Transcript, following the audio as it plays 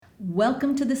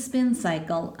Welcome to the Spin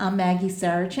Cycle. I'm Maggie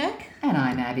Sarachek. And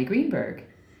I'm Abby Greenberg.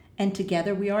 And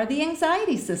together we are the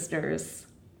Anxiety Sisters.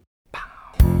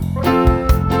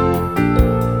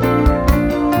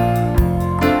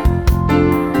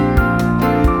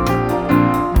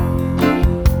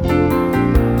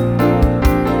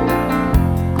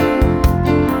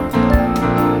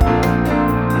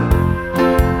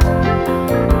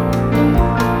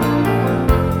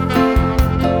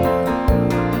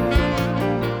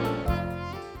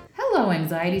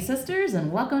 Anxiety Sisters,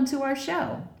 and welcome to our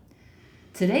show.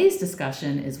 Today's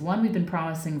discussion is one we've been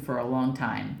promising for a long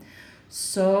time.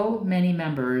 So many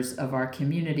members of our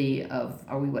community of,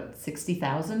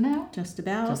 60,000 now? Just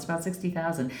about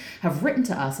 60,000 have written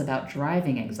to us about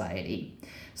driving anxiety.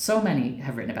 So many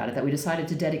have written about it that we decided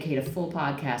to dedicate a full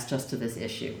podcast just to this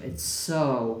issue. It's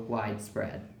so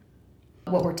widespread.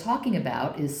 What we're talking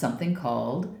about is something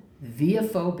called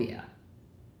vehophobia.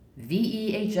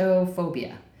 V-E-H-O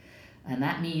phobia. And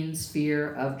that means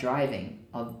fear of driving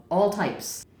of all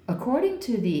types. According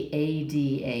to the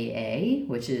ADAA,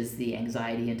 which is the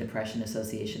Anxiety and Depression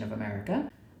Association of America,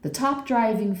 the top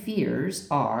driving fears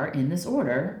are, in this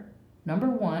order, number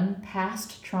 1,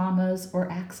 past traumas or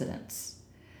accidents.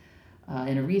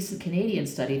 In a recent Canadian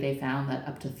study, they found that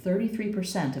up to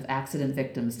 33% of accident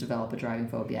victims develop a driving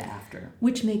phobia after.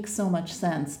 Which makes so much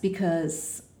sense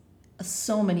because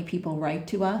so many people write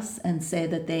to us and say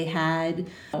that they had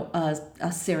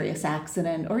a serious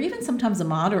accident or even sometimes a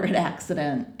moderate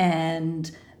accident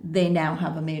and they now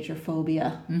have a major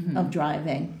phobia of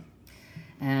driving.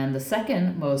 And the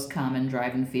second most common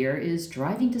driving fear is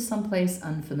driving to someplace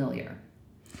unfamiliar.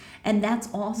 And that's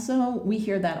also, we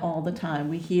hear that all the time.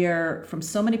 We hear from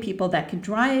so many people that can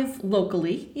drive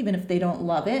locally, even if they don't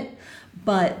love it.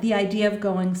 But the idea of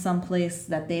going someplace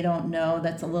that they don't know,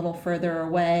 that's a little further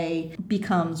away,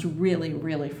 becomes really,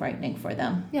 really frightening for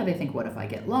them. Yeah, they think, what if I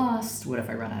get lost? What if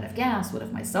I run out of gas? What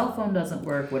if my cell phone doesn't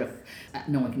work? What if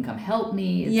no one can come help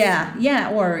me?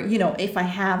 Yeah. Or, if I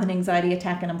have an anxiety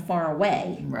attack and I'm far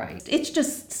away. Right. It's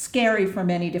just scary for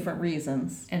many different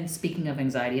reasons. And speaking of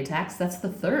anxiety attacks, that's the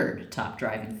third top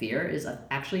driving fear, is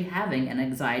actually having an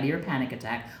anxiety or panic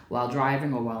attack while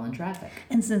driving or while in traffic.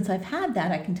 And since I've had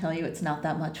that, I can tell you it's not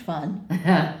that much fun.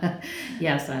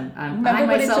 Yes, I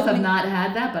myself have not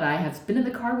had that, but I have been in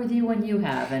the car with you when you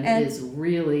have, and it is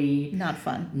really not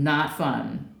fun. Not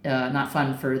fun. Not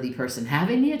fun for the person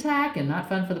having the attack, and not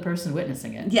fun for the person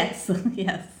witnessing it. Yes,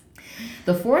 yes.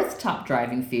 The fourth top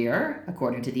driving fear,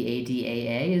 according to the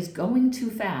ADAA, is going too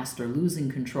fast or losing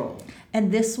control.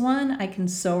 And this one I can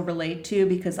so relate to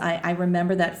because I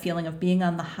remember that feeling of being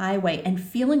on the highway and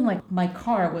feeling like my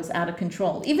car was out of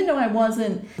control. Even though I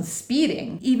wasn't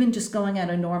speeding, even just going at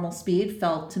a normal speed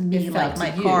felt to me like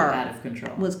my car out of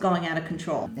control. Was going out of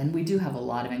control. And we do have a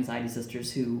lot of anxiety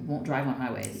sisters who won't drive on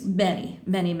highways. Many.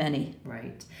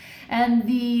 Right. And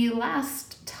the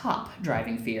last top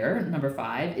driving fear, number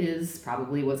 5, is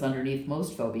probably what's underneath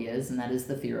most phobias, and that is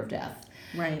the fear of death.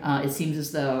 Right. It seems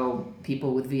as though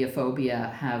people with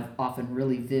vehophobia have often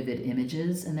really vivid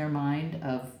images in their mind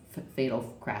of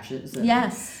fatal crashes.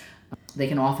 Yes. They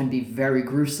can often be very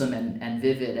gruesome and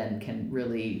vivid and can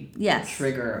really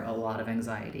trigger a lot of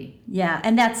anxiety. Yeah,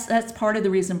 and that's part of the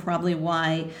reason probably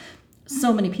why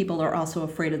so many people are also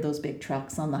afraid of those big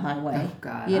trucks on the highway. Oh,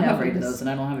 God. I'm afraid of those, and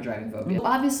I don't have a driving phobia.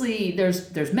 Obviously,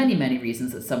 there's many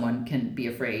reasons that someone can be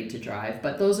afraid to drive,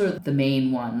 but those are the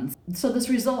main ones. So this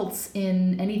results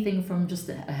in anything from just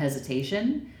a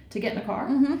hesitation to get in a car,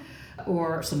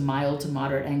 or some mild to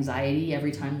moderate anxiety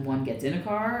every time one gets in a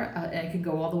car, and it can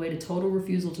go all the way to total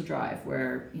refusal to drive,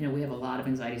 where, we have a lot of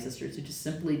anxiety sisters who just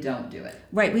simply don't do it.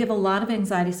 Right. We have a lot of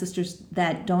anxiety sisters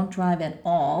that don't drive at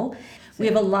all. We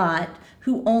have a lot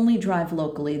who only drive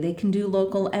locally. They can do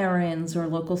local errands or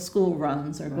local school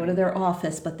runs or go to their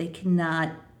office, but they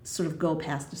cannot sort of go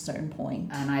past a certain point.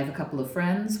 And I have a couple of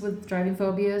friends with driving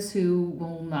phobias who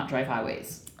will not drive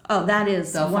highways. Oh, that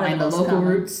is They'll one find of the the most local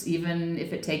common routes, even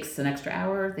if it takes an extra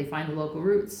hour. They find the local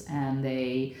routes and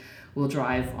they will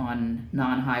drive on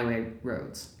non-highway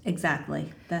roads.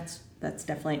 Exactly. That's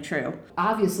definitely true.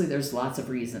 Obviously, there's lots of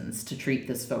reasons to treat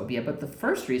this phobia, but the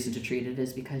first reason to treat it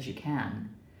is because you can.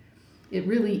 It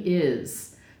really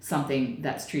is something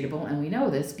that's treatable, and we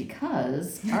know this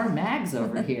because our Mags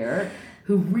over here,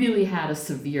 who really had a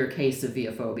severe case of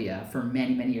vehophobia for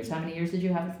many, many years. How many years did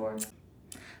you have it for?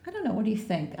 I don't know. What do you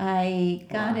think? I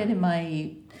got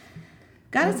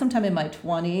it sometime in my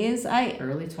 20s.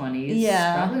 Early 20s?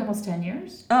 Yeah. Probably almost 10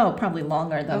 years? Oh, probably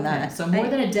longer than that. So more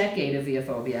than a decade of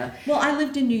vehophobia. Well, I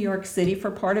lived in New York City for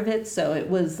part of it, so it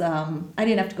was, I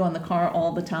didn't have to go in the car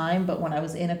all the time, but when I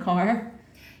was in a car.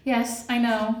 Yes, I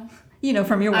know.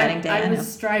 from your wedding day. I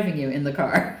was driving you in the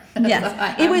car. Yes,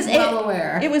 I'm well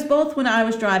aware. It was both when I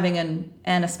was driving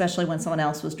and especially when someone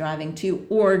else was driving too,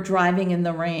 or driving in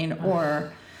the rain,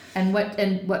 or. And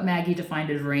what Maggie defined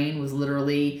as rain was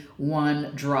literally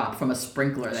one drop from a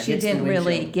sprinkler that She hits the didn't windshield.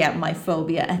 really get my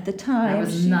phobia at the time. I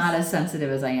was not as sensitive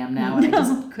as I am now, and I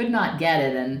just could not get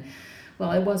it. And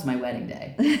well, it was my wedding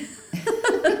day.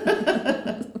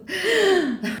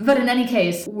 But in any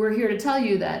case, we're here to tell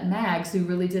you that Mags, who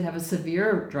really did have a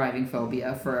severe driving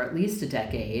phobia for at least a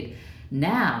decade,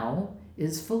 now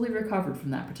is fully recovered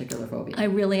from that particular phobia. I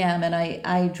really am, and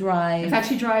I drive. In fact,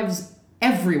 she drives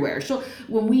everywhere.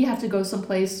 When we have to go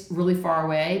someplace really far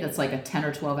away, that's like a 10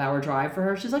 or 12 hour drive for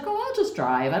her, she's like, oh, I'll just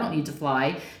drive. I don't need to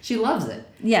fly. She loves it.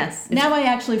 Yes. Now I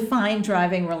actually find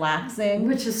driving relaxing.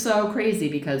 Which is so crazy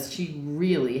because she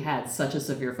really had such a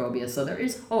severe phobia. So there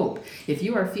is hope. If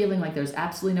you are feeling like there's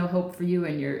absolutely no hope for you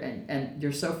and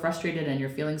you're so frustrated and you're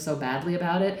feeling so badly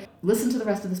about it, listen to the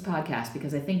rest of this podcast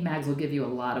because I think Mags will give you a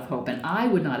lot of hope. And I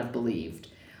would not have believed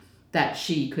that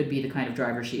she could be the kind of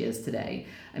driver she is today.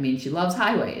 I mean, she loves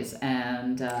highways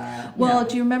and...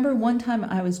 do you remember one time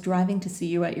I was driving to see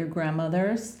you at your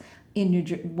grandmother's in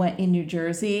New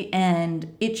Jersey,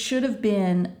 and it should have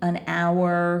been an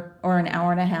hour or an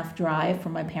hour and a half drive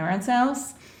from my parents'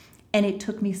 house, and it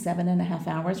took me 7.5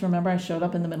 hours. Remember, I showed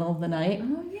up in the middle of the night?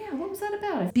 Oh, yeah. What was that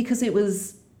about? Because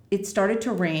it started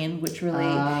to rain, which really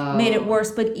made it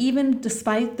worse. But even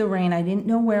despite the rain, I didn't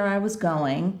know where I was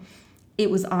going. It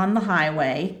was on the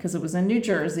highway because it was in New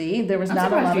Jersey. There was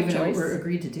not a lot of choice. You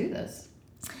agreed to do this.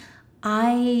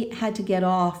 I had to get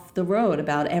off the road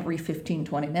about every 15,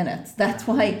 20 minutes. That's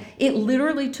why it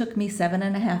literally took me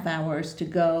 7.5 hours to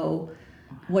go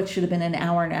what should have been an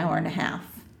hour and a half.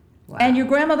 Wow. And your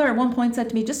grandmother at one point said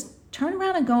to me, just turn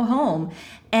around and go home.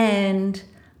 And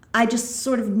I just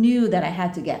sort of knew that I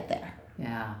had to get there.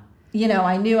 Yeah.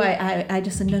 I knew I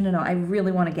just said, no, I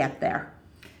really want to get there.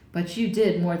 But you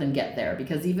did more than get there,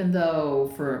 because even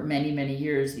though for many, many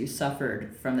years you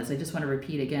suffered from this, I just want to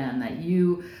repeat again that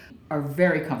you are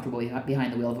very comfortable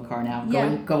behind the wheel of a car now,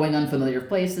 going unfamiliar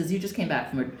places. You just came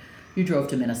back you drove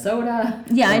to Minnesota.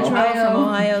 Yeah, I drove from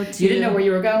Ohio to You didn't know where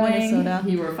you were going. Minnesota.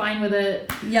 You were fine with it.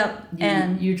 Yep.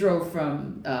 And you drove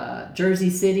from Jersey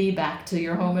City back to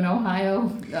your home in Ohio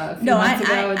a few months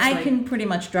ago. I can pretty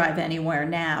much drive anywhere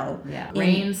now. Yeah,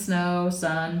 rain, snow,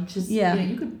 sun.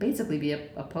 You could basically be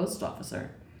a post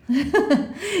officer.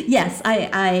 Yes,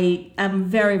 I am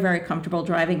very, very comfortable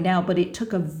driving now, but it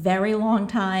took a very long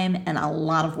time and a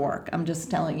lot of work. I'm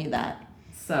just telling you that.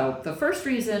 So the first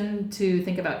reason to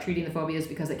think about treating the phobia is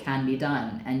because it can be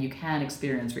done and you can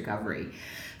experience recovery.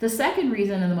 The second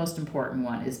reason, and the most important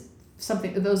one, is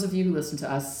something those of you who listen to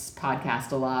us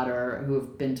podcast a lot or who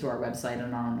have been to our website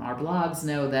and on our blogs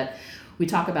know that we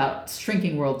talk about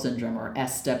shrinking world syndrome, or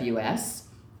SWS,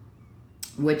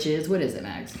 which is, what is it,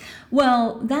 Mags?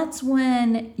 Well, that's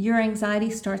when your anxiety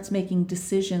starts making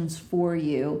decisions for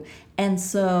you. And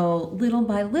so little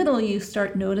by little, you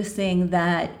start noticing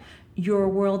that your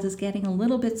world is getting a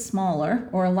little bit smaller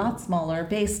or a lot smaller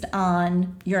based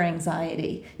on your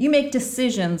anxiety. You make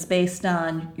decisions based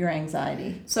on your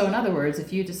anxiety. So in other words,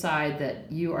 if you decide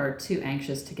that you are too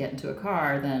anxious to get into a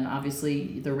car, then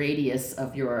obviously the radius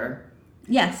of your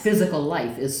physical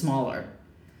life is smaller,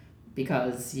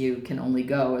 because you can only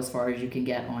go as far as you can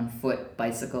get on foot,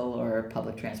 bicycle, or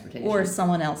public transportation. Or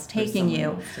someone else taking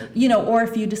you. Or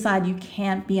if you decide you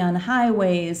can't be on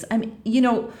highways.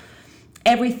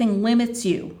 Everything limits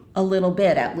you a little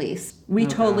bit, at least. We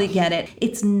totally get it.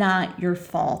 It's not your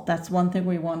fault. That's one thing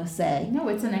we want to say. No,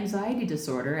 it's an anxiety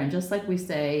disorder. And just like we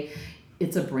say,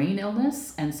 it's a brain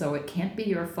illness, and so it can't be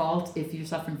your fault if you're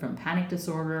suffering from panic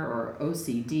disorder or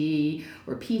OCD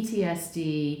or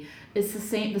PTSD. It's the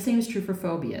same is true for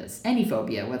phobias. Any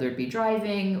phobia, whether it be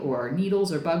driving or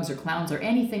needles or bugs or clowns or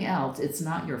anything else, it's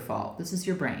not your fault. This is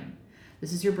your brain.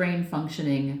 This is your brain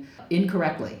functioning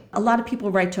incorrectly. A lot of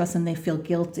people write to us and they feel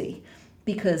guilty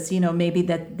because, maybe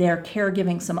that they're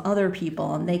caregiving some other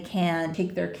people and they can't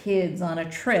take their kids on a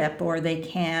trip, or they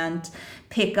can't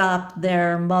pick up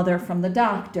their mother from the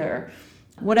doctor,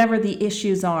 whatever the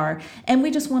issues are. And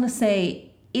we just want to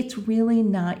say, it's really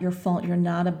not your fault. You're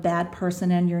not a bad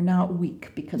person and you're not weak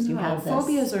because you have this.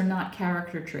 Phobias are not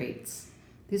character traits.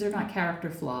 These are not character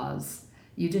flaws.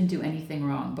 You didn't do anything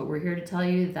wrong, but we're here to tell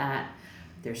you that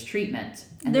there's treatment.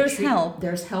 And there's help.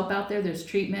 There's help out there. There's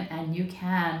treatment, and you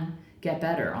can get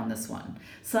better on this one.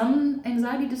 Some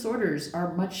anxiety disorders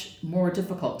are much more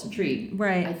difficult to treat.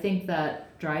 Right. I think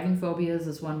that driving phobias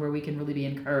is one where we can really be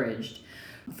encouraged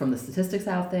From the statistics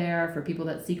out there, for people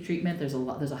that seek treatment, there's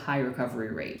a high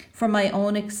recovery rate. From my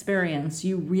own experience,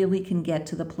 you really can get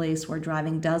to the place where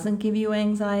driving doesn't give you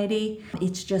anxiety.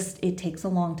 It's just, it takes a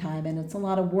long time and it's a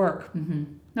lot of work. Mm-hmm.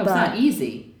 No, it's not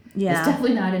easy. Yeah. It's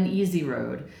definitely not an easy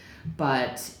road,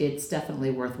 but it's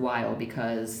definitely worthwhile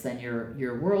because then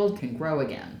your world can grow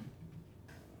again.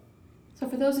 So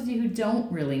for those of you who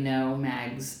don't really know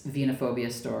Mag's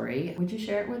venophobia story, would you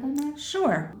share it with them, Mag?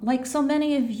 Sure. Like so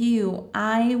many of you,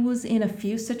 I was in a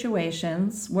few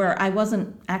situations where I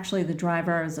wasn't actually the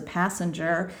driver, I was a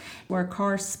passenger, where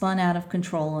cars spun out of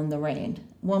control in the rain.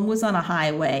 One was on a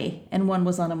highway and one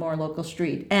was on a more local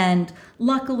street. And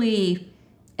luckily,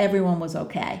 everyone was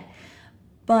okay.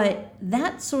 But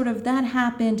that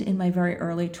happened in my very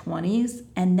early 20s,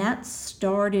 and that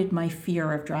started my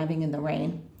fear of driving in the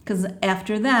rain. Because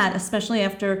after that, especially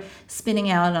after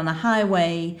spinning out on a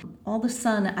highway, all of a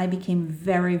sudden I became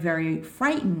very, very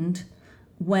frightened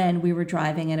when we were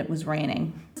driving and it was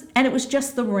raining. And it was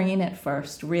just the rain at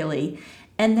first, really.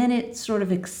 And then it sort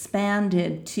of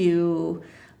expanded to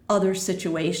other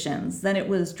situations. Then it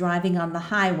was driving on the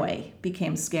highway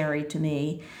became scary to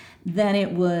me. Then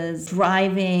it was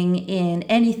driving in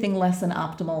anything less than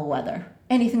optimal weather,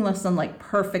 anything less than like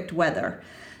perfect weather.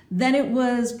 Then it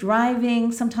was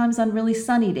driving sometimes on really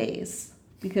sunny days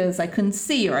because I couldn't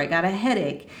see or I got a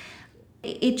headache.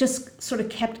 It just sort of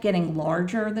kept getting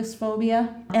larger, this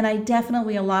phobia. And I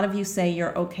definitely, a lot of you say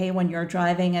you're okay when you're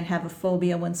driving and have a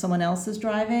phobia when someone else is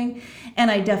driving.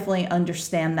 And I definitely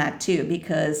understand that too,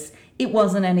 because it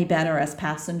wasn't any better as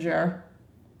passenger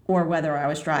or whether I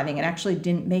was driving. It actually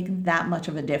didn't make that much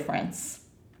of a difference.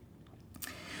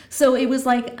 So it was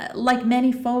like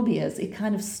many phobias, it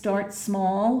kind of starts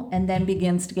small and then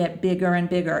begins to get bigger and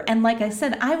bigger. And like I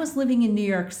said, I was living in New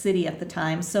York City at the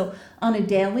time, so on a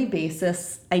daily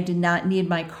basis, I did not need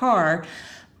my car.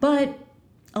 But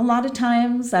a lot of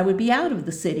times I would be out of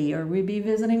the city, or we'd be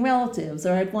visiting relatives,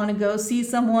 or I'd want to go see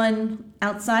someone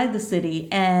outside the city.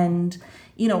 And,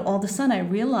 all of a sudden I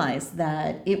realized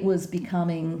that it was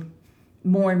becoming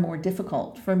more and more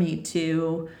difficult for me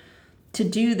to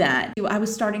do that. I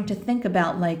was starting to think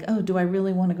about do I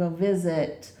really want to go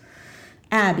visit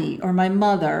Abby or my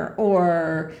mother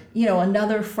or,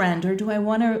 another friend,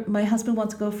 or my husband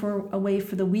wants to go away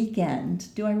for the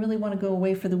weekend. Do I really want to go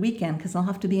away for the weekend? Because I'll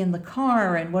have to be in the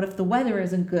car, and what if the weather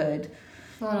isn't good?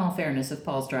 Well, in all fairness, if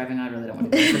Paul's driving, I really don't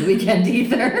want to go for the weekend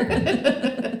either.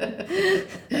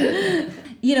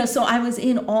 So I was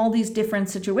in all these different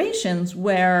situations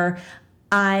where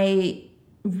I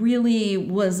really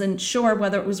wasn't sure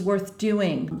whether it was worth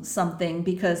doing something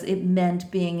because it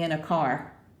meant being in a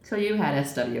car. So you had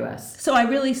SWS. So I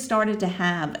really started to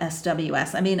have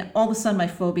SWS. I mean, all of a sudden my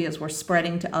phobias were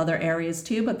spreading to other areas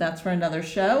too, but that's for another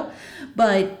show.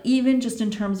 But even just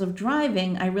in terms of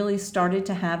driving, I really started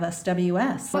to have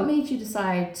SWS. What made you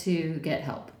decide to get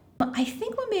help? I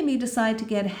think what made me decide to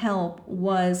get help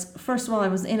was, first of all, I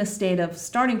was in a state of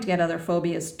starting to get other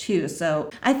phobias too. So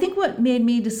I think what made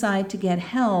me decide to get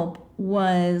help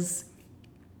was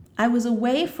I was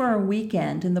away for a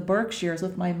weekend in the Berkshires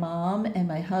with my mom and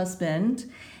my husband.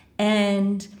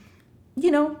 And,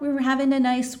 we were having a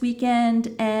nice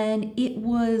weekend, and it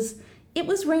was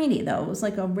rainy though. It was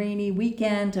like a rainy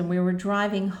weekend, and we were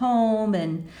driving home,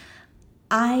 and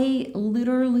I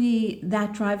literally,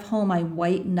 that drive home, I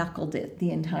white knuckled it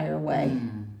the entire way.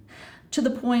 To the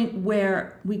point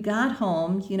where we got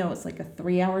home, it's like a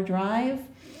 3-hour drive.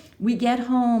 We get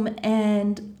home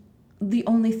and the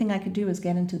only thing I could do is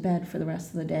get into bed for the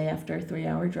rest of the day after a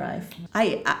 3-hour drive.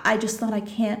 I just thought I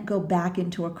can't go back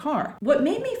into a car. What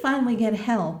made me finally get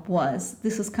help was,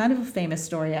 this is kind of a famous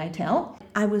story I tell.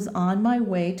 I was on my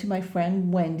way to my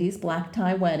friend Wendy's black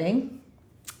tie wedding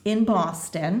in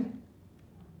Boston.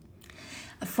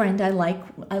 A friend I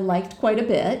liked quite a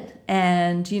bit,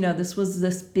 and this was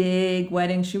this big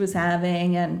wedding she was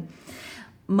having, and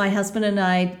my husband and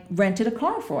I rented a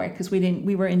car for it because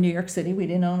we were in New York City, we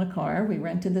didn't own a car. We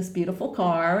rented this beautiful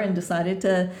car and decided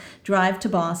to drive to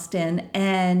Boston,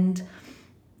 and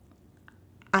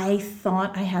I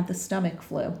thought I had the stomach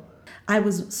flu. I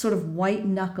was sort of white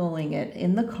knuckling it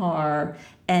in the car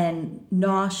and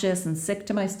nauseous and sick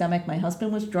to my stomach. My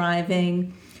husband was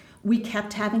driving. We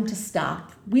kept having to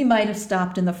stop. We might have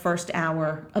stopped in the first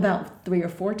hour about 3 or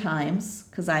 4 times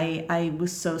because I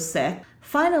was so sick.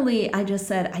 Finally, I just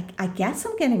said, I guess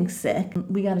I'm getting sick.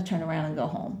 We got to turn around and go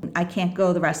home. I can't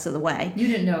go the rest of the way. You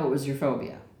didn't know it was your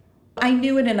phobia. I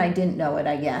knew it and I didn't know it,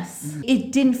 I guess. Mm-hmm.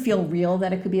 It didn't feel real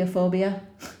that it could be a phobia.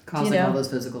 Causing all those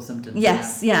physical symptoms.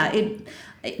 Yes, yeah.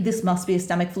 this must be a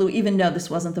stomach flu, even though this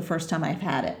wasn't the first time I've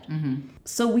had it.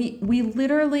 So we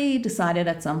literally decided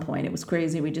at some point, it was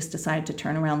crazy, we just decided to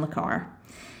turn around the car.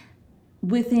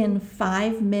 Within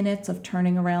 5 minutes of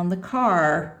turning around the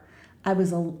car,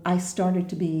 I started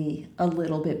to be a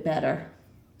little bit better.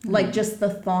 Like just the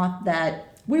thought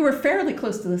that we were fairly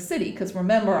close to the city, because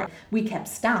remember, we kept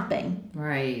stopping.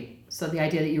 Right. So the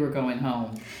idea that you were going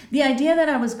home. The idea that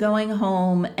I was going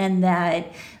home and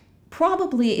that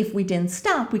probably if we didn't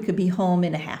stop, we could be home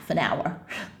in a half an hour.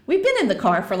 We've been in the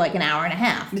car for like an hour and a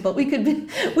half, but we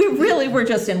really were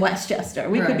just in Westchester.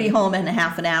 We could be home in a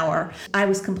half an hour. I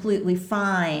was completely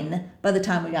fine by the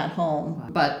time we got home.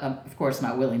 But of course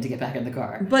not willing to get back in the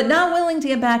car. But not willing to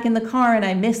get back in the car, and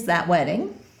I missed that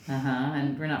wedding.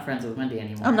 And we're not friends with Wendy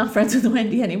anymore. I'm not friends with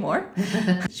Wendy anymore.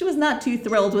 She was not too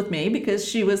thrilled with me because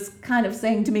she was kind of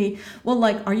saying to me, well,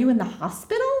 like, are you in the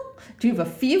hospital? Do you have a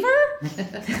fever?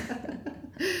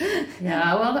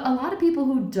 Yeah, well, a lot of people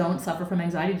who don't suffer from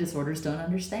anxiety disorders don't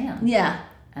understand. Yeah.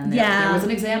 And there was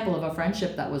an example of a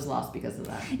friendship that was lost because of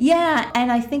that. Yeah,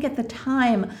 and I think at the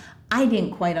time, I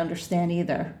didn't quite understand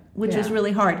either, which is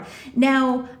really hard.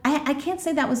 Now, I can't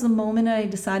say that was the moment I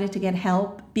decided to get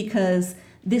help, because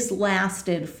this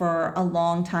lasted for a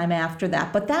long time after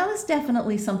that. But that was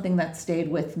definitely something that stayed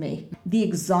with me. The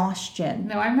exhaustion.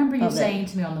 No, I remember you saying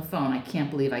to me on the phone, I can't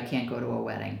believe I can't go to a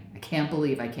wedding. I can't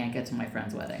believe I can't get to my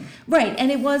friend's wedding. Right, and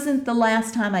it wasn't the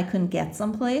last time I couldn't get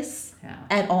someplace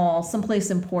at all, someplace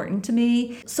important to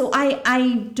me. So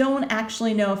I don't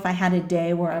actually know if I had a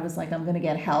day where I was like, I'm going to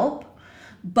get help.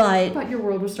 But your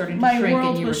world was starting to my shrink.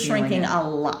 world and you was were shrinking it. a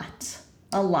lot.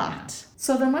 Yeah.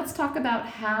 So then let's talk about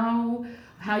how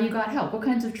you got help. What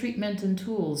kinds of treatment and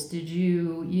tools did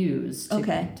you use to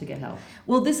get help?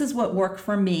 Well, this is what worked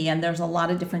for me, and there's a lot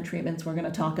of different treatments we're going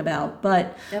to talk about.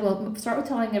 But well, start with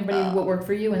telling everybody what worked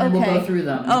for you, and then we'll go through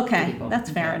them. Okay, that's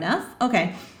fair enough.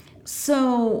 Okay,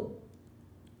 so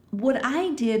what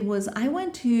I did was I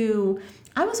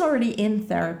was already in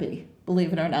therapy,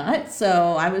 believe it or not.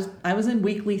 So I was in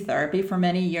weekly therapy for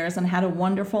many years and had a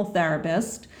wonderful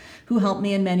therapist who helped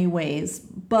me in many ways.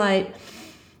 But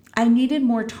I needed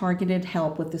more targeted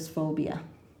help with this phobia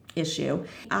issue.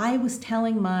 I was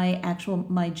telling my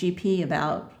GP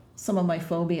about some of my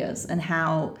phobias and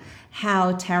how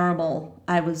terrible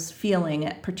I was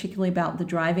feeling, particularly about the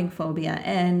driving phobia.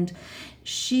 And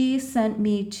she sent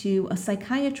me to a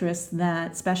psychiatrist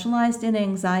that specialized in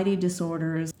anxiety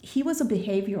disorders. He was a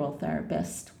behavioral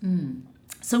therapist.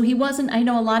 So he wasn't, I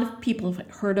know a lot of people have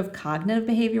heard of cognitive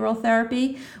behavioral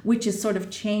therapy, which is sort of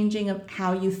changing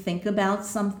how you think about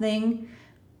something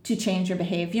to change your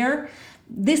behavior.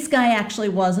 This guy actually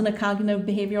wasn't a cognitive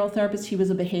behavioral therapist. He was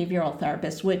a behavioral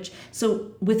therapist,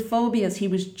 so with phobias, he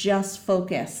was just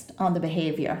focused on the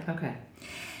behavior. Okay.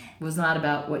 It was not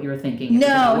about what you were thinking. It was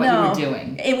about what you were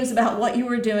doing. It was about what you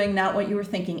were doing, not what you were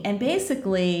thinking. And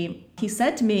basically, he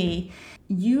said to me,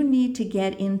 you need to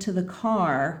get into the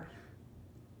car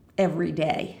every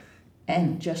day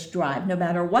and just drive, no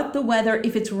matter what the weather.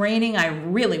 If it's raining, I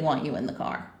really want you in the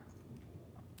car.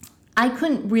 I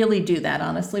couldn't really do that,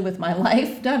 honestly, with my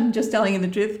life. I'm just telling you the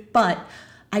truth. But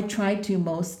I tried to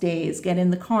most days get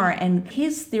in the car. And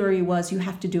his theory was you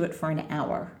have to do it for an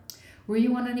hour. Were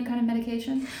you on any kind of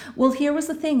medication? Well, here was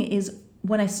the thing is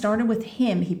when I started with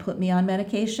him, he put me on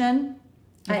medication.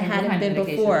 I hadn't been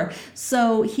before.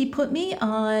 So he put me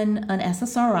on an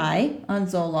SSRI, on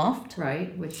Zoloft.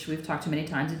 Right, which we've talked to many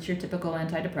times. It's your typical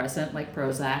antidepressant like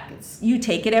Prozac. You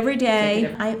take it every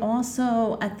day. I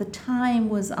also, at the time,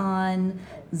 was on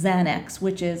Xanax,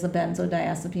 which is a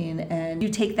benzodiazepine, and you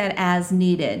take that as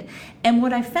needed. And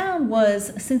what I found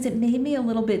was, since it made me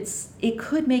it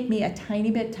could make me a tiny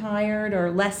bit tired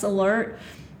or less alert,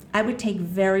 I would take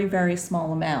very, very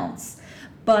small amounts.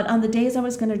 But on the days I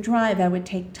was going to drive, I would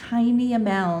take tiny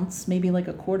amounts, maybe like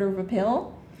a quarter of a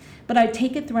pill, but I'd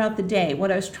take it throughout the day.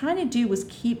 What I was trying to do was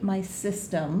keep my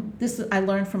system, this I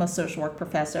learned from a social work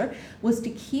professor, was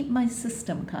to keep my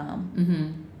system calm.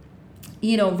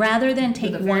 Mm-hmm. Rather than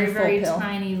take one full pill. Very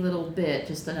tiny little bit,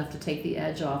 just enough to take the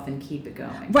edge off and keep it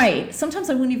going. Right. Sometimes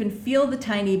I wouldn't even feel the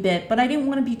tiny bit, but I didn't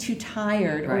want to be too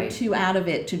tired or too out of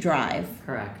it to drive.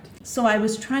 Correct. So I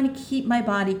was trying to keep my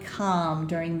body calm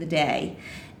during the day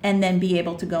and then be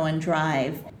able to go and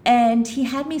drive. And he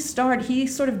had me start, he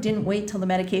sort of didn't wait till the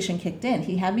medication kicked in.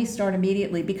 He had me start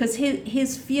immediately because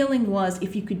his feeling was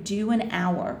if you could do an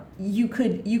hour, you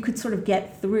could sort of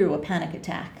get through a panic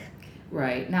attack.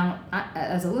 Right. Now,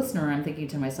 as a listener, I'm thinking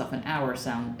to myself, an hour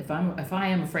if I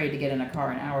am afraid to get in a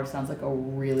car, an hour sounds like a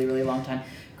really, really long time.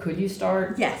 Could you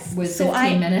start Yes. with So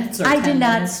 15 minutes or 10 I minutes? did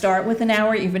not start with an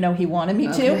hour, even though he wanted me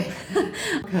to.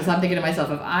 Because I'm thinking to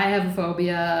myself, if I have a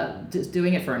phobia, just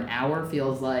doing it for an hour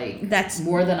feels like That's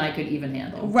more than I could even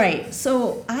handle. Right.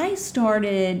 So I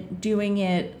started doing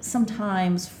it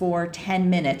sometimes for 10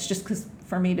 minutes, just because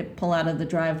for me to pull out of the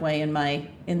driveway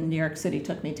in New York City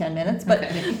took me 10 minutes. But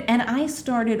and I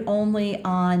started only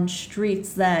on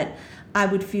streets that I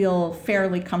would feel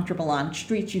fairly comfortable on.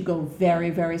 Streets you go very,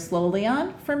 very slowly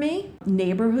on for me.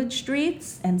 Neighborhood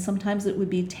streets, and sometimes it would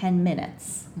be 10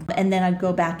 minutes. And then I'd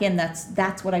go back in.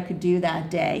 That's what I could do that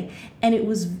day. And it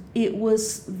was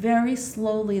very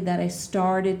slowly that I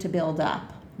started to build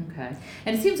up. Okay.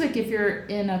 And it seems like if you're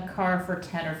in a car for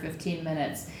 10 or 15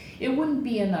 minutes, it wouldn't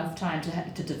be enough time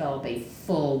to develop a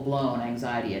full-blown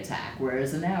anxiety attack,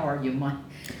 whereas an hour you might...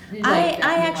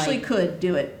 Could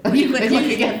do it. You could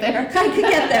get there? I could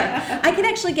get there. I could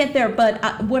actually get there,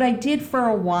 but what I did for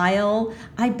a while,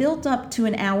 I built up to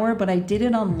an hour, but I did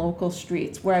it on local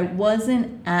streets where I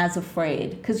wasn't as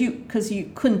afraid, because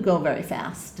you couldn't go very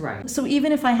fast. Right. So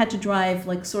even if I had to drive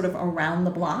like sort of around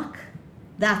the block,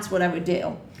 that's what I would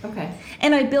do. Okay.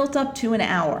 And I built up to an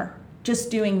hour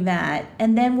just doing that.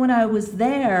 And then when I was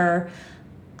there,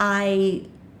 I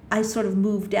sort of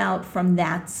moved out from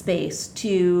that space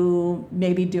to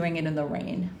maybe doing it in the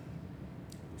rain.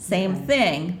 Same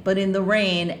thing, but in the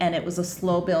rain, and it was a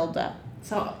slow build-up.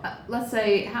 So let's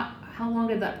say, how long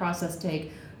did that process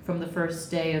take from the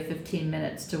first day of 15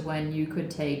 minutes to when you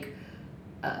could take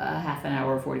a half an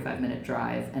hour, 45-minute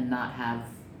drive and not have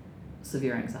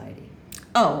severe anxiety?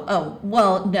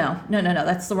 Well, no,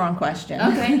 that's the wrong question.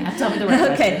 Okay, tell me the right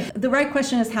question. Okay, the right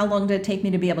question is how long did it take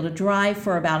me to be able to drive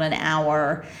for about an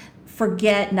hour,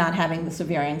 forget not having the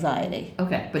severe anxiety.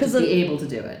 Okay, but to be able to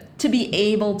do it. To be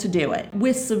able to do it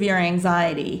with severe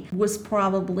anxiety was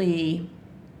probably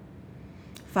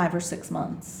 5 or 6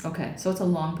 months. Okay, so it's a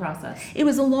long process. It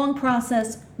was a long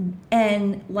process,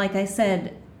 and like I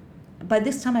said, by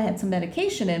this time I had some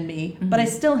medication in me, but I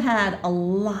still had a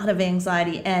lot of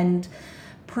anxiety, and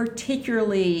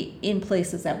particularly in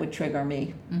places that would trigger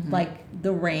me, like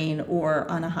the rain or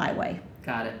on a highway.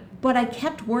 Got it. But I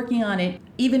kept working on it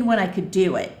even when I could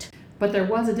do it. But there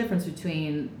was a difference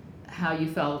between how you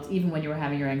felt even when you were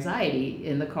having your anxiety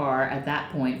in the car at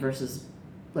that point versus,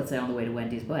 let's say, on the way to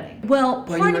Wendy's wedding. Well,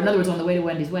 in other words, on the way to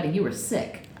Wendy's wedding, you were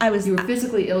sick. You were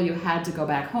physically ill. You had to go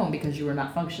back home because you were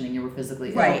not functioning. You were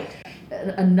physically ill. Right.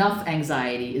 Enough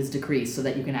anxiety is decreased so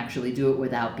that you can actually do it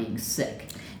without being sick.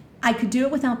 I could do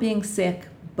it without being sick,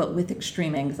 but with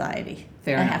extreme anxiety.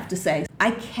 Fair enough. I have to say. I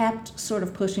kept sort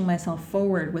of pushing myself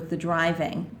forward with the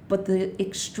driving, but the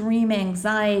extreme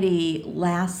anxiety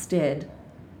lasted,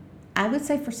 I would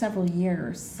say, for several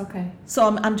years. Okay.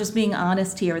 So I'm just being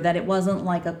honest here that it wasn't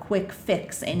like a quick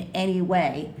fix in any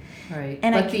way. Right.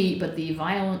 And but the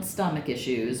violent stomach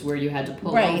issues where you had to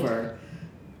pull over,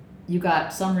 you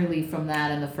got some relief from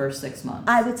that in the first 6 months.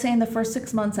 I would say in the first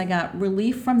 6 months I got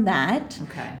relief from that.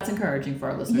 Okay. That's encouraging for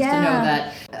our listeners to know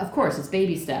that, of course, it's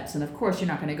baby steps, and of course you're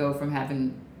not going to go from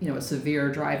having, a severe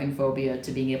driving phobia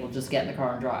to being able to just get in the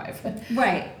car and drive.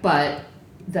 Right. But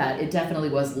that it definitely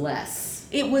was less.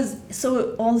 It was,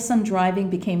 so all of a sudden driving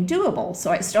became doable.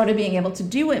 So I started being able to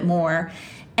do it more.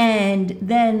 And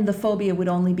then the phobia would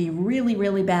only be really,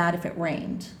 really bad if it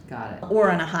rained. Got it. Or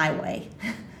on a highway.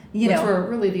 Which were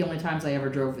really the only times I ever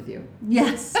drove with you.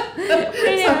 Yes.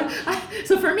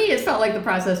 So for me, it felt like the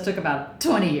process took about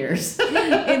 20 years.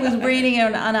 It was raining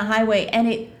on a highway, and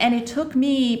it took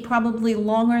me probably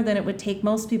longer than it would take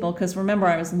most people, because remember,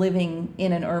 I was living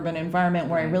in an urban environment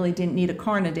where I really didn't need a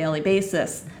car on a daily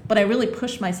basis. But I really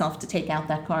pushed myself to take out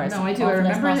that car. No, I do. I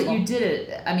remember that you did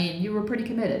it. I mean, you were pretty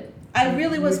committed. I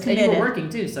really was committed. And you were working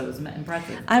too, so it was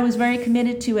impressive. I was very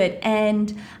committed to it,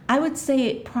 and I would say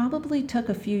it probably took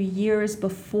a few years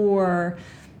before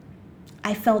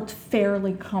I felt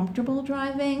fairly comfortable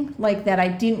driving, like that I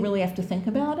didn't really have to think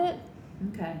about it.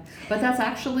 Okay. But that's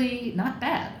actually not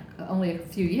bad. Only a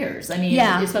few years. I mean,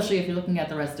 especially if you're looking at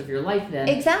the rest of your life then.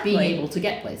 Exactly. Being able to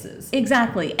get places.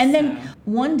 Exactly. And then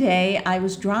one day I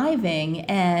was driving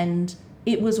and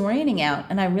it was raining out,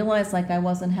 and I realized like I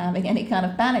wasn't having any kind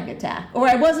of panic attack, or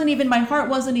my heart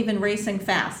wasn't even racing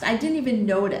fast. I didn't even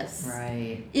notice.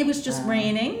 Right. It was just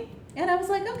raining, and I was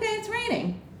like, okay, it's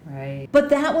raining. Right. But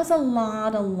that was a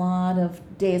lot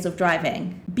of days of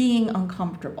driving, being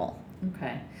uncomfortable.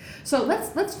 Okay. So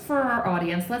let's for our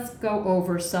audience, let's go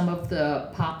over some of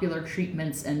the popular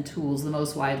treatments and tools, the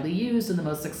most widely used and the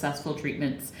most successful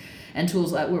treatments And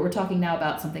tools, we're talking now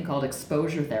about something called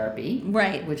exposure therapy.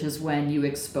 Right. Which is when you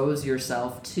expose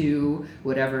yourself to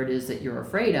whatever it is that you're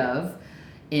afraid of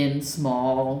in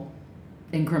small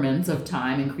increments of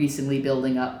time, increasingly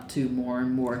building up to more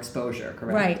and more exposure,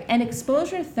 correct? Right. And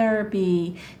exposure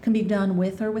therapy can be done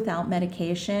with or without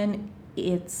medication.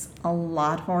 It's a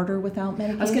lot harder without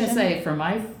medication. I was going to say, for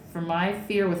my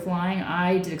fear with flying,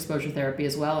 I did exposure therapy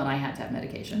as well, and I had to have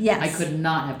medication. Yes. I could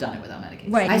not have done it without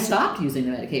medication. Right. I stopped using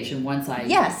the medication once I...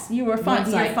 Yes, you were fine.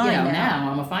 You're fine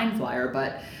now I'm a fine flyer,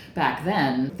 but back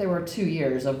then, there were 2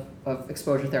 years of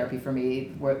exposure therapy for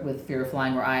me with fear of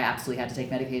flying where I absolutely had to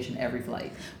take medication every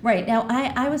flight. Right. Now,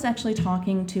 I was actually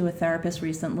talking to a therapist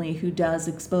recently who does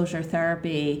exposure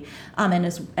therapy and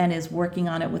is working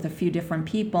on it with a few different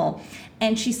people.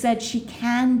 And she said she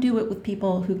can do it with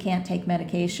people who can't take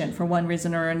medication for one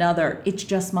reason or another. It's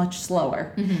just much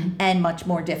slower and much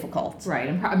more difficult. Right.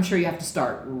 I'm sure you have to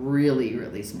start really,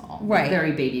 really small. Right.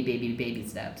 Very baby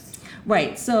steps.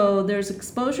 Right. So there's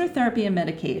exposure therapy and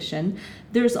medication.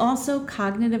 There's also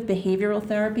cognitive behavioral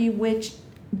therapy, which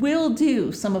will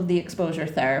do some of the exposure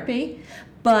therapy,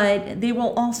 but they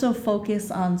will also focus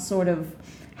on sort of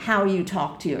how you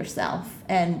talk to yourself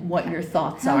and what your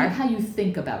thoughts are. How you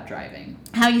think about driving.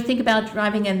 How you think about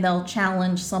driving, and they'll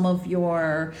challenge some of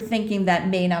your thinking that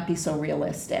may not be so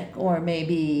realistic or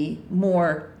maybe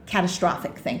more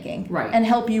catastrophic thinking. Right. And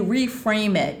help you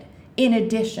reframe it in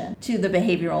addition to the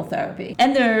behavioral therapy.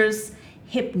 And there's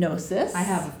hypnosis. I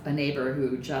have a neighbor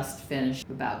who just finished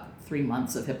about 3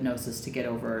 months of hypnosis to get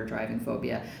over her driving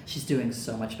phobia. She's doing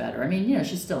so much better. I mean,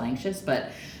 she's still anxious,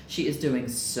 but she is doing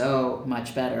so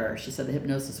much better. She said the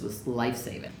hypnosis was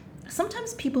life-saving.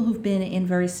 Sometimes people who've been in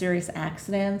very serious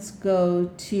accidents go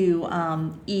to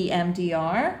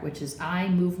EMDR, which is eye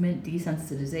movement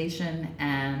desensitization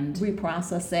and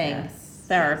reprocessing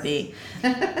therapy.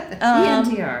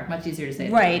 EMDR, much easier to say.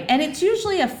 Right, and it's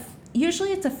usually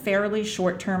it's a fairly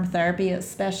short-term therapy,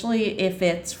 especially if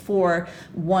it's for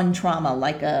one trauma,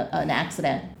 like an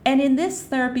accident. And in this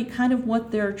therapy, kind of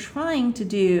what they're trying to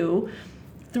do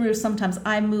through sometimes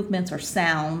eye movements or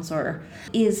sounds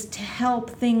is to help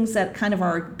things that kind of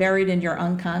are buried in your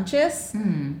unconscious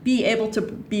be able to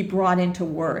be brought into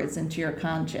words, into your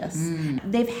conscious.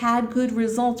 They've had good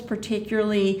results,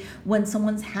 particularly when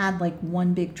someone's had like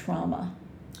one big trauma.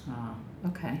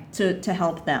 Okay. To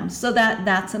help them. So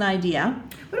that's an idea.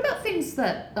 What about things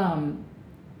that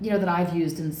that I've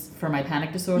used for my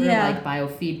panic disorder, like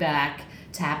biofeedback,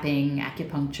 tapping,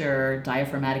 acupuncture,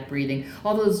 diaphragmatic breathing,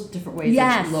 all those different ways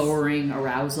of lowering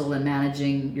arousal and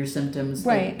managing your symptoms,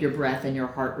 like your breath and your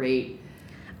heart rate?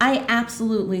 I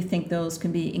absolutely think those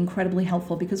can be incredibly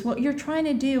helpful, because what you're trying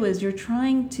to do is you're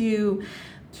trying to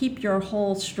keep your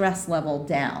whole stress level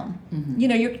down.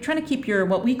 You're trying to keep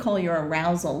what we call your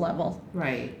arousal level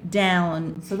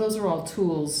down. So those are all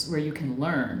tools where you can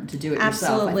learn to do it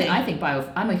Absolutely. yourself. I think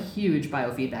I'm a huge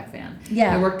biofeedback fan.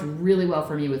 Yeah. It worked really well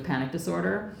for me with panic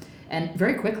disorder, and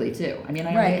very quickly too. I mean,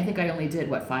 I think I only did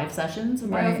 5 sessions of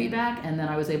biofeedback, and then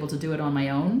I was able to do it on my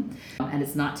own. And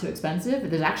it's not too expensive.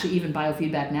 There's actually even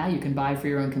biofeedback now you can buy for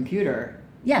your own computer.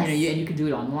 Yes. And you can do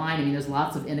it online. I mean, there's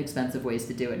lots of inexpensive ways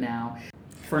to do it now.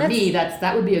 For me,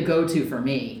 that would be a go-to for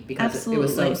me, because it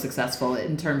was so successful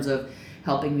in terms of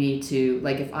helping me to,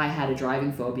 like, if I had a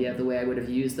driving phobia, the way I would have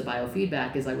used the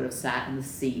biofeedback is I would have sat in the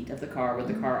seat of the car with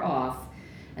the car off,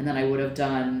 and then I would have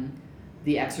done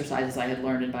the exercises I had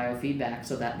learned in biofeedback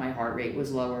so that my heart rate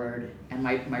was lowered and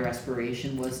my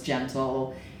respiration was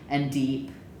gentle and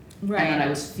deep. Right. And I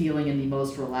was feeling in the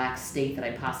most relaxed state that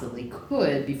I possibly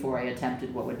could before I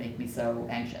attempted what would make me so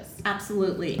anxious.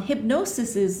 Absolutely.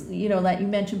 Hypnosis is, that you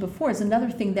mentioned before, is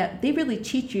another thing that they really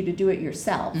teach you to do it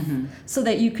yourself, so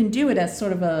that you can do it as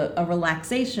sort of a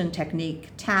relaxation technique,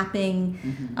 tapping.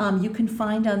 You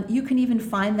can even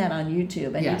find that on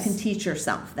YouTube, and you can teach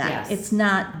yourself that. Yes. It's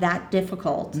not that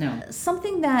difficult. No.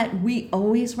 Something that we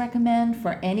always recommend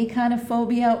for any kind of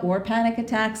phobia or panic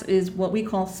attacks is what we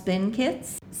call spin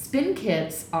kits. Spin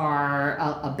kits are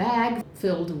a bag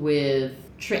filled with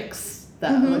tricks,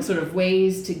 that sort of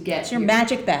ways to get... It's your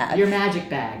magic bag. Your magic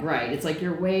bag, right. It's like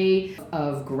your way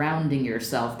of grounding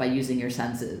yourself by using your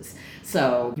senses.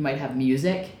 So you might have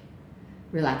music,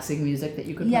 relaxing music that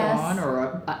you could put on,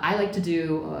 or I like to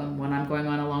do, when I'm going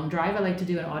on a long drive, I like to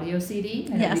do an audio CD.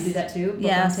 I know you do that too,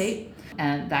 book on tape.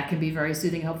 And that can be very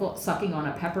soothing and helpful. Sucking on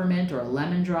a peppermint or a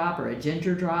lemon drop or a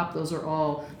ginger drop,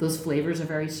 those flavors are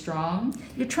very strong.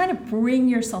 You're trying to bring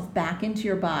yourself back into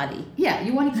your body. Yeah,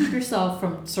 you want to keep yourself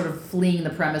from sort of fleeing the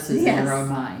premises in your own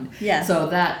mind. Yes. So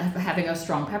that having a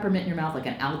strong peppermint in your mouth, like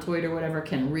an Altoid or whatever,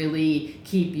 can really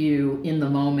keep you in the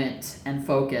moment and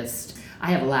focused.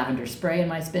 I have a lavender spray in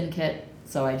my spin kit,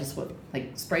 so I just would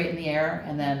like spray it in the air,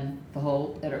 and then the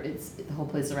whole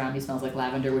place around me smells like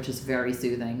lavender, which is very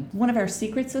soothing. One of our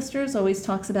secret sisters always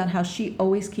talks about how she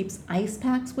always keeps ice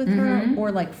packs with her,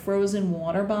 or like frozen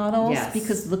water bottles,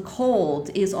 because the cold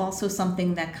is also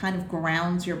something that kind of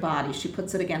grounds your body. She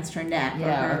puts it against her neck.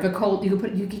 Yeah, like a cold. You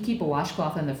can keep a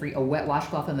washcloth in a wet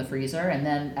washcloth in the freezer, and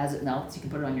then as it melts, you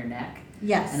can put it on your neck.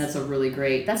 Yes. And that's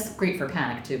great for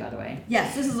panic too, by the way.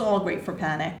 Yes, this is all great for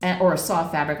panic. Or a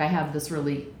soft fabric. I have this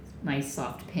really nice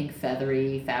soft pink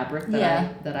feathery fabric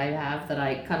that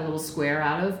I cut a little square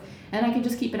out of, and I can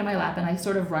just keep it in my lap, and I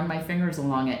sort of run my fingers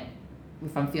along it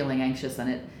if I'm feeling anxious,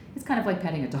 and it's kind of like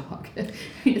petting a dog.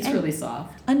 It's really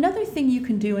soft. Another thing you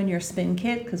can do in your spin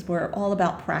kit, because we're all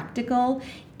about practical,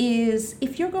 is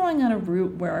if you're going on a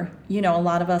route where, a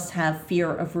lot of us have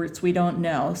fear of routes we don't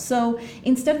know. So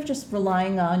instead of just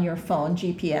relying on your phone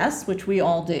GPS, which we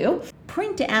all do,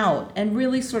 print out and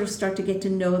really sort of start to get to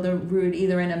know the route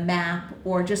either in a map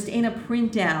or just in a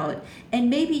printout, and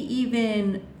maybe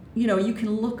even you can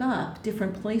look up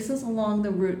different places along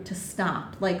the route to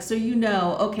stop. Like, so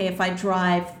okay, if I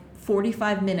drive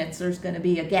 45 minutes, there's going to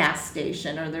be a gas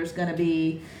station, or there's going to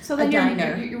be a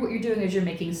diner. What you're doing is you're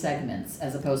making segments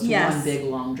as opposed to one big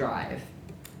long drive.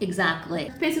 Exactly.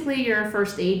 It's basically your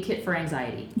first aid kit for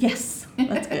anxiety. Yes,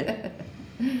 that's good.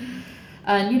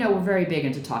 And we're very big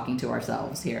into talking to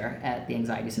ourselves here at the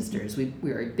Anxiety Sisters.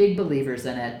 We're big believers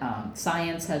in it.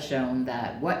 Science has shown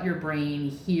that what your brain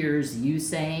hears you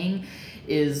saying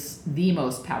is the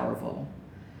most powerful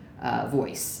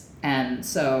voice. And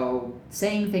so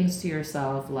saying things to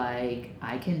yourself like,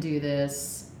 I can do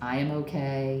this, I am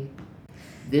okay,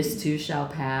 this too shall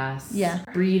pass. Yeah.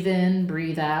 Breathe in,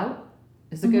 breathe out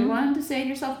is a good one to say to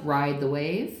yourself. Ride the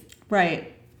wave.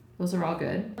 Right. Those are all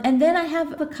good. And then I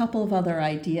have a couple of other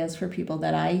ideas for people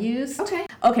that I used.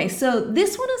 Okay, so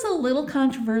this one is a little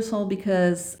controversial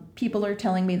because people are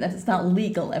telling me that it's not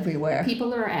legal everywhere.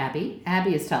 People are Abby.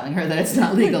 Abby is telling her that it's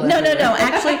not legal everywhere. No.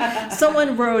 Actually,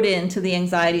 someone wrote in to the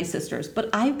Anxiety Sisters, but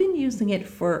I've been using it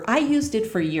I used it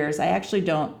for years. I actually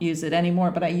don't use it anymore,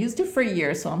 but I used it for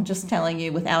years, so I'm just telling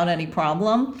you without any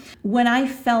problem. When I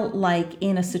felt like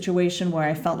in a situation where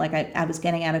I felt like I was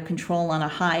getting out of control on a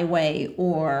highway,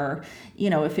 or,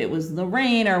 if it was the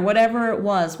rain or whatever it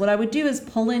was, what I would do is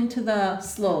pull into the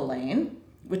slow lane,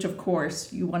 which of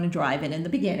course you want to drive in the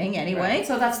beginning anyway. Right.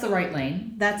 So that's the right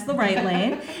lane. That's the right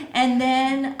lane. And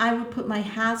then I would put my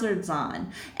hazards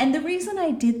on. And the reason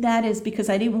I did that is because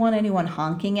I didn't want anyone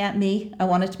honking at me. I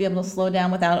wanted to be able to slow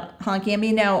down without honking at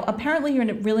me. Now, apparently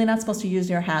you're really not supposed to use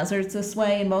your hazards this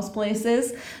way in most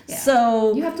places. Yeah.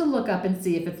 So you have to look up and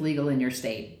see if it's legal in your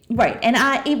state. Right. And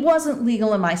it wasn't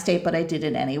legal in my state, but I did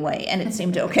it anyway, and it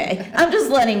seemed okay. I'm just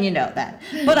letting you know that.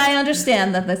 But I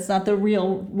understand that that's not the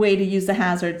real way to use the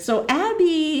hazard. So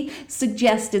Abby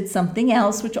suggested something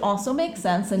else, which also makes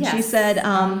sense. And she said,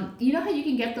 you know how you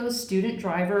can get those student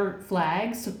driver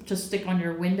flags to just stick on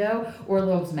your window, or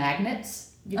those magnets?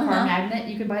 Your car magnet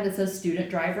you can buy that says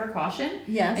student driver caution.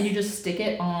 Yes. And you just stick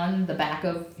it on the back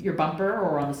of your bumper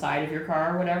or on the side of your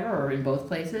car or whatever, or in both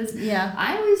places. Yeah.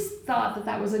 I always thought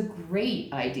that was a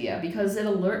great idea because it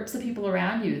alerts the people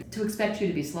around you to expect you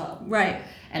to be slow. Right.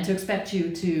 And to expect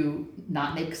you to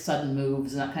not make sudden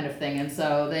moves and that kind of thing. And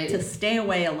so to stay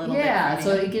away a little bit. Yeah,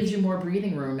 so it gives you more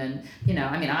breathing room. And,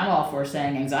 I'm all for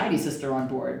saying Anxiety Sister on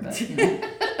board, but,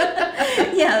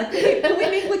 Yeah, can we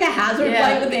make like a hazard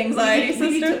light with the Anxiety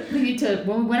Sister? We need to,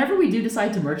 whenever we do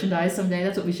decide to merchandise someday,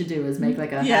 that's what we should do, is make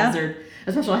like a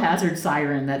special hazard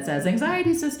siren that says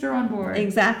Anxiety Sister on board.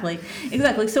 Exactly.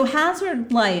 So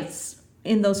hazard lights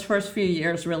in those first few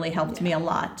years really helped me a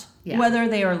lot, whether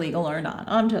they are legal or not.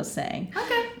 I'm just saying.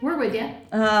 Okay, we're with you.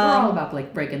 We're all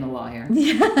about breaking the law here.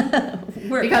 Yeah.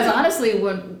 Because honestly,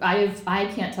 when I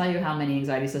can't tell you how many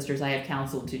Anxiety Sisters I have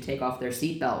counseled to take off their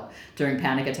seatbelt during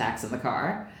panic attacks in the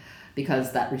car,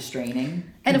 because that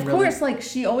restraining. And of course,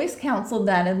 she always counseled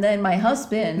that. And then my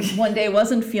husband one day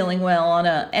wasn't feeling well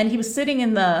and he was sitting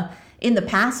in the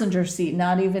passenger seat,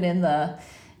 not even in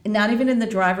the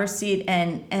driver's seat,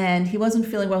 and he wasn't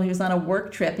feeling well. He was on a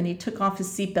work trip, and he took off his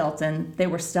seatbelt, and they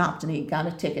were stopped, and he got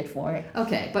a ticket for it.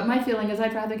 Okay, but my feeling is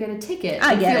I'd rather get a ticket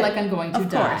than feel like I'm going to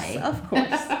die. Of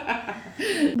course.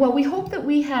 Well, we hope that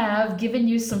we have given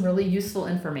you some really useful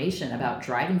information about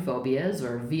driving phobias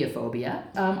or viaphobia.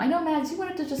 I know, Mads, you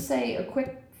wanted to just say a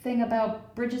quick thing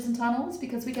about bridges and tunnels,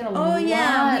 because we get a lot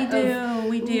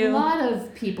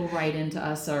of people write into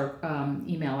us or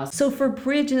email us. So for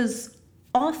bridges,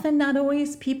 often, not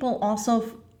always, people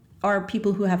also are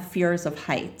people who have fears of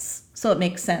heights. So it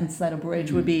makes sense that a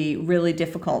bridge would be really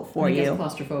difficult for I guess you.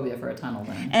 claustrophobia for a tunnel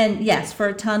then. And yes, for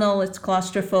a tunnel, it's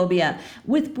claustrophobia.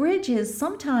 With bridges,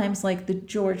 sometimes like the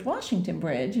George Washington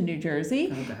Bridge in New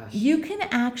Jersey, Oh gosh. you can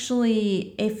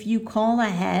actually, if you call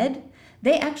ahead,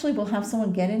 they actually will have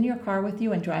someone get in your car with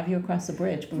you and drive you across the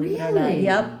bridge, believe it or not. Really?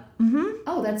 Yep.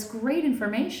 Oh, that's great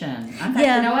information. In fact,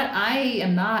 Yeah. you know what? I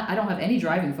don't have any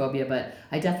driving phobia, but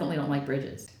I definitely don't like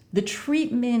bridges. The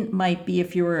treatment might be,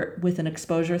 if you were with an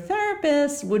exposure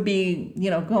therapist, would be,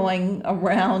 going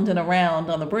around and around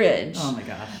on the bridge. Oh my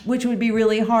gosh. Which would be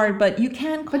really hard, but you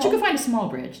can call... But you can find a small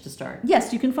bridge to start.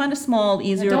 Yes, you can find a small,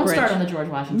 easier Don't bridge. start on the George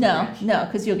Washington Bridge. No,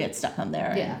 because you'll get stuck on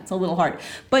there. Yeah. It's a little hard.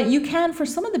 But you can, for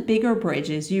some of the bigger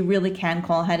bridges, you really can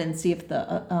call ahead and see if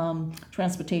the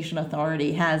Transportation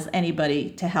Authority has anybody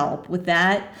to help with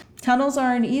that. Tunnels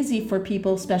aren't easy for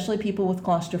people, especially people with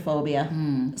claustrophobia.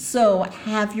 So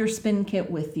have your spin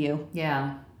kit with you.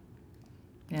 Yeah.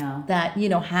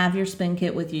 Have your spin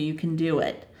kit with you. You can do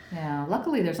it. Yeah.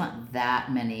 Luckily, there's not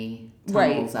that many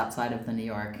Right. tunnels outside of the New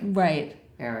York Right.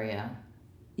 area.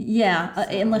 Yeah,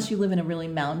 unless you live in a really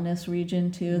mountainous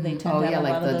region too. They tend to have a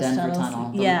like lot of the those Denver tunnels.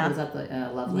 Tunnel. Yeah. Was that the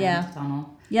Loveland Yeah.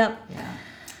 Tunnel? Yep. Yeah.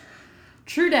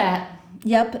 True dat.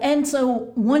 Yep. And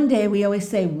so one day, we always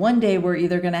say, one day we're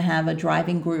either going to have a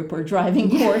driving group or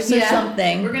driving course or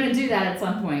something. We're going to do that at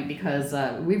some point because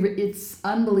it's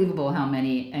unbelievable how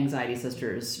many Anxiety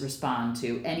Sisters respond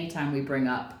to anytime we bring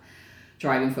up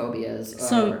driving phobias.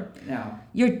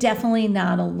 You're definitely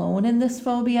not alone in this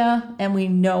phobia, and we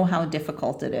know how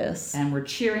difficult it is. And we're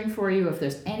cheering for you. If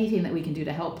there's anything that we can do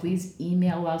to help, please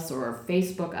email us or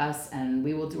Facebook us, and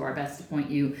we will do our best to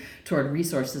point you toward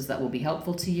resources that will be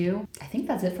helpful to you. I think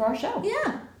that's it for our show.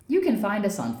 Yeah. You can find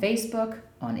us on Facebook,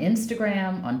 on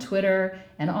Instagram, on Twitter,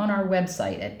 and on our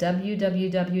website at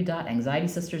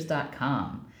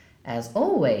www.anxietysisters.com. As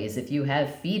always, if you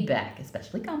have feedback,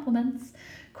 especially compliments,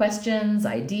 questions,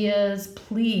 ideas,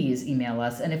 please email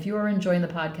us. And if you are enjoying the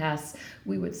podcast,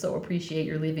 we would so appreciate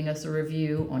your leaving us a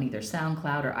review on either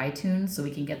SoundCloud or iTunes so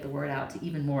we can get the word out to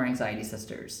even more Anxiety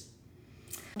Sisters.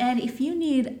 And if you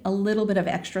need a little bit of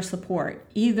extra support,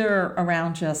 either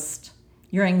around just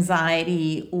your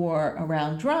anxiety or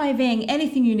around driving,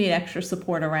 anything you need extra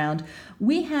support around,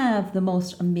 we have the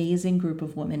most amazing group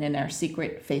of women in our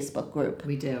secret Facebook group.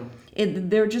 We do.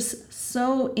 They're just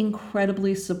so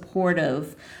incredibly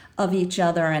supportive of each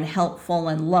other and helpful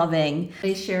and loving.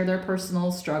 They share their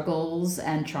personal struggles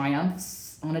and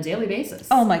triumphs on a daily basis.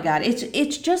 Oh my God,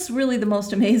 it's just really the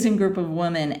most amazing group of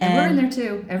women. And we're in there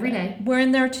too, every day. We're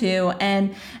in there too.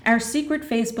 And our secret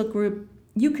Facebook group,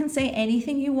 you can say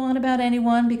anything you want about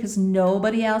anyone because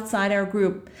nobody outside our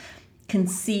group can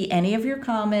see any of your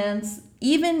comments.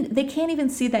 They can't even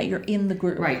see that you're in the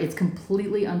group. Right. It's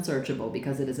completely unsearchable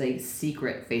because it is a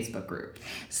secret Facebook group.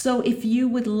 So if you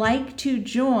would like to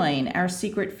join our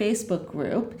secret Facebook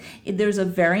group, there's a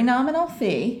very nominal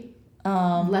fee.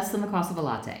 Less than the cost of a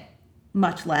latte.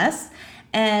 Much less.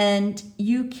 And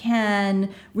you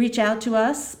can reach out to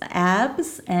us,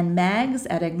 Abs and Mags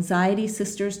at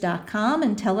anxietysisters.com,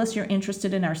 and tell us you're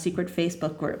interested in our secret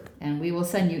Facebook group. And we will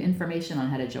send you information on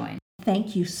how to join.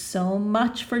 Thank you so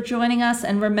much for joining us.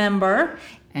 And remember,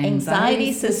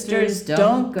 Anxiety Sisters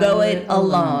don't go it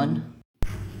alone.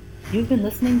 You've been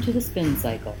listening to The Spin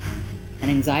Cycle, an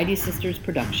Anxiety Sisters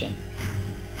production.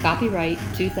 Copyright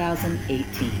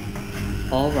 2018.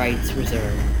 All rights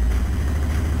reserved.